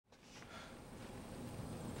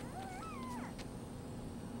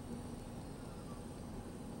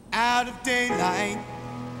out of daylight,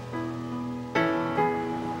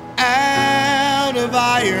 out of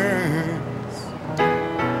irons,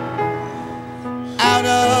 out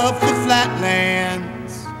of the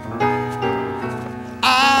flatlands.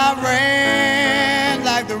 I ran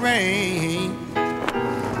like the rain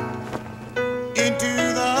into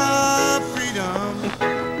the freedom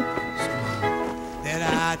that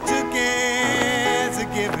I took as a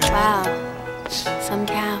given. Wow, some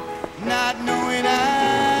cow. Not knowing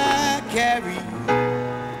I carry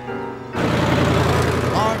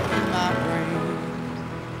heart in my brain.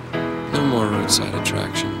 No more roadside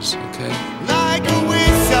attractions, okay? Like a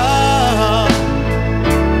whistle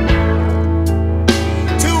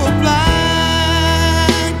to a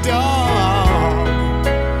blind dog,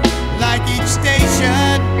 like each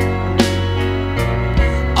station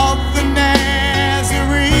of the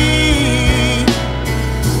Nazarene.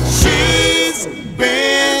 She's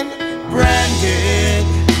been branded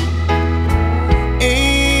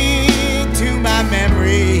into my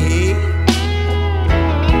memory.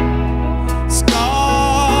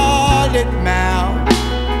 Scarlet mouth